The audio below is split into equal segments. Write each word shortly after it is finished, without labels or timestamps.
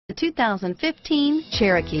The 2015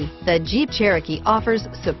 Cherokee. The Jeep Cherokee offers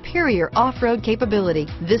superior off-road capability.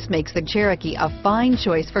 This makes the Cherokee a fine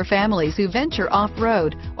choice for families who venture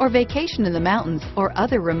off-road or vacation in the mountains or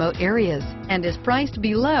other remote areas, and is priced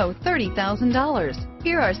below $30,000.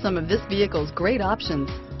 Here are some of this vehicle's great options: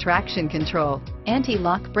 traction control,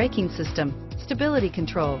 anti-lock braking system, stability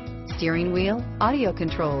control, steering wheel audio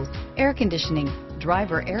controls, air conditioning,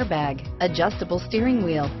 driver airbag, adjustable steering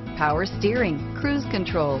wheel, power steering, cruise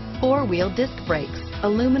control, four-wheel disc brakes,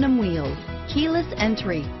 aluminum wheels, keyless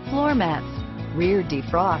entry, floor mats, rear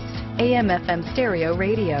defrost, AM/FM stereo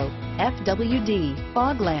radio, FWD,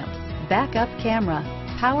 fog lamps, backup camera,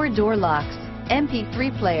 power door locks,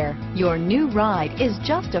 MP3 player. Your new ride is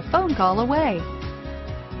just a phone call away.